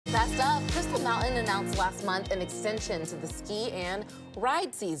Last up, Crystal Mountain announced last month an extension to the ski and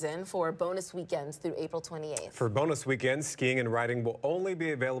ride season for bonus weekends through April 28th. For bonus weekends, skiing and riding will only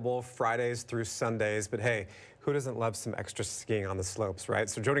be available Fridays through Sundays. But hey, who doesn't love some extra skiing on the slopes, right?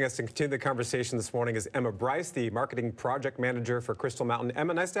 So joining us to continue the conversation this morning is Emma Brice, the marketing project manager for Crystal Mountain.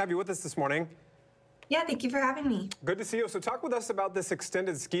 Emma, nice to have you with us this morning. Yeah, thank you for having me. Good to see you. So talk with us about this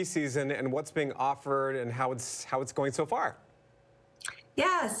extended ski season and what's being offered and how it's going so far.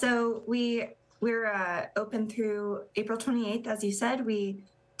 Yeah, so we're open through April 28th, as you said. We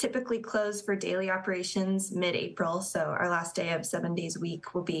typically close for daily operations mid-April, so our last day of 7 days a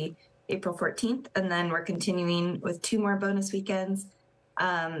week will be April 14th, and then we're continuing with 2 more bonus weekends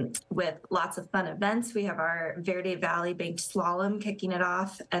with lots of fun events. We have our Verde Valley Banked Slalom kicking it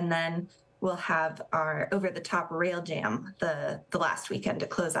off, and then we'll have our over-the-top rail jam the last weekend to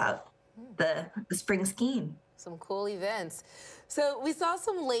close out the spring skiing. Some cool events. So we saw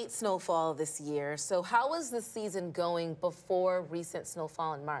some late snowfall this year. So how was the season going before recent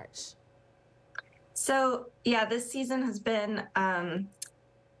snowfall in March? So yeah, this season has been a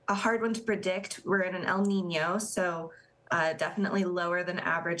hard one to predict. We're in an El Nino, so definitely lower than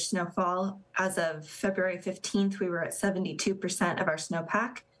average snowfall. As of February 15th, we were at 72% of our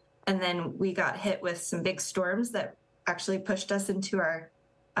snowpack. And then we got hit with some big storms that actually pushed us into our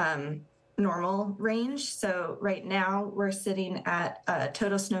normal range. So right now we're sitting at a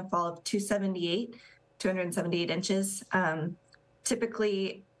total snowfall of 278 inches.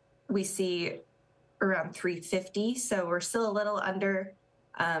 Typically we see around 350. So we're still a little under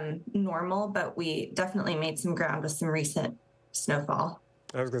normal, but we definitely made some ground with some recent snowfall.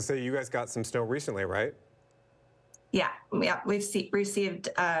 I was going to say, you guys got some snow recently, right? Yeah, we've received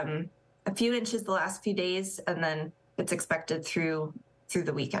a few inches the last few days, and then it's expected through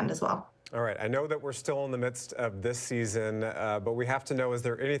the weekend as well. All right, I know that we're still in the midst of this season, but we have to know, is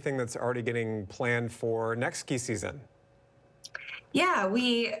there anything that's already getting planned for next ski season? Yeah,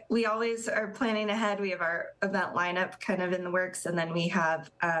 we always are planning ahead. We have our event lineup kind of in the works, and then we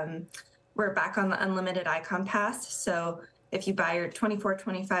have, we're back on the unlimited Icon Pass. So if you buy your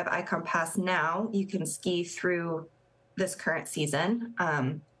 24-25 Icon Pass now, you can ski through this current season,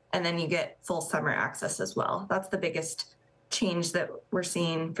 and then you get full summer access as well. That's the biggest change that we're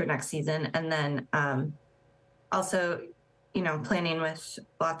seeing for next season. And then also, planning with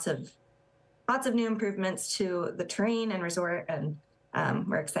lots of new improvements to the terrain and resort, and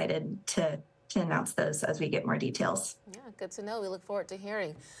we're excited to announce those as we get more details. Yeah, good to know. We look forward to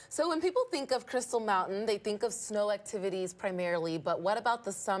hearing. So when people think of Crystal Mountain, they think of snow activities primarily, but what about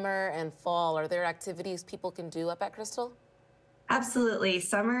the summer and fall? Are there activities people can do up at Crystal? Absolutely.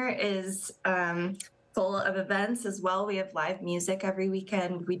 Summer is full of events as well. We have live music every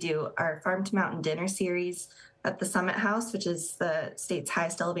weekend. We do our Farm to Mountain dinner series at the Summit House, which is the state's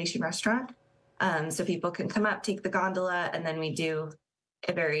highest elevation restaurant. So people can come up, take the gondola, and then we do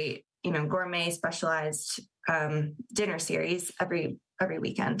a very, gourmet specialized dinner series every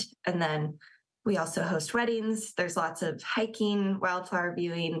weekend. And then we also host weddings. There's lots of hiking, wildflower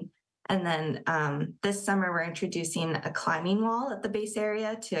viewing. And then this summer, we're introducing a climbing wall at the base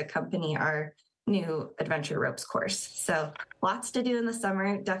area to accompany our new adventure ropes course. So lots to do in the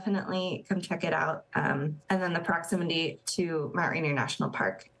summer. Definitely come check it out. And then the proximity to Mount Rainier National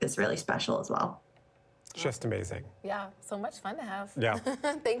Park is really special as well. Just amazing. Yeah, so much fun to have. Yeah.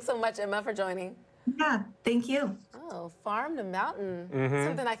 Thanks so much, Emma, for joining. Yeah, thank you. Oh, farm to mountain.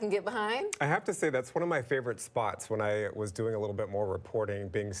 Something I can get behind. I have to say, that's one of my favorite spots when I was doing a little bit more reporting,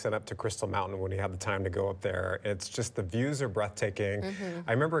 being sent up to Crystal Mountain when you have the time to go up there. It's just, the views are breathtaking.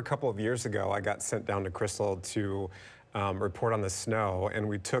 I remember a couple of years ago, I got sent down to Crystal to report on the snow, and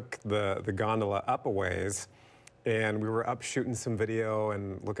we took the gondola up a ways, and we were up shooting some video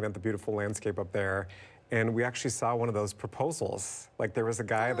and looking at the beautiful landscape up there. And we actually saw one of those proposals. Like, there was a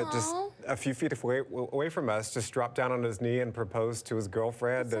guy that just a few feet away from us just dropped down on his knee and proposed to his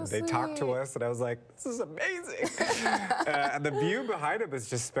girlfriend. And they talked to us, and I was like, this is amazing. And the view behind him is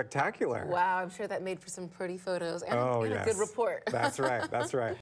just spectacular. Wow, I'm sure that made for some pretty photos and, oh, and yes. a good report. That's right, that's right.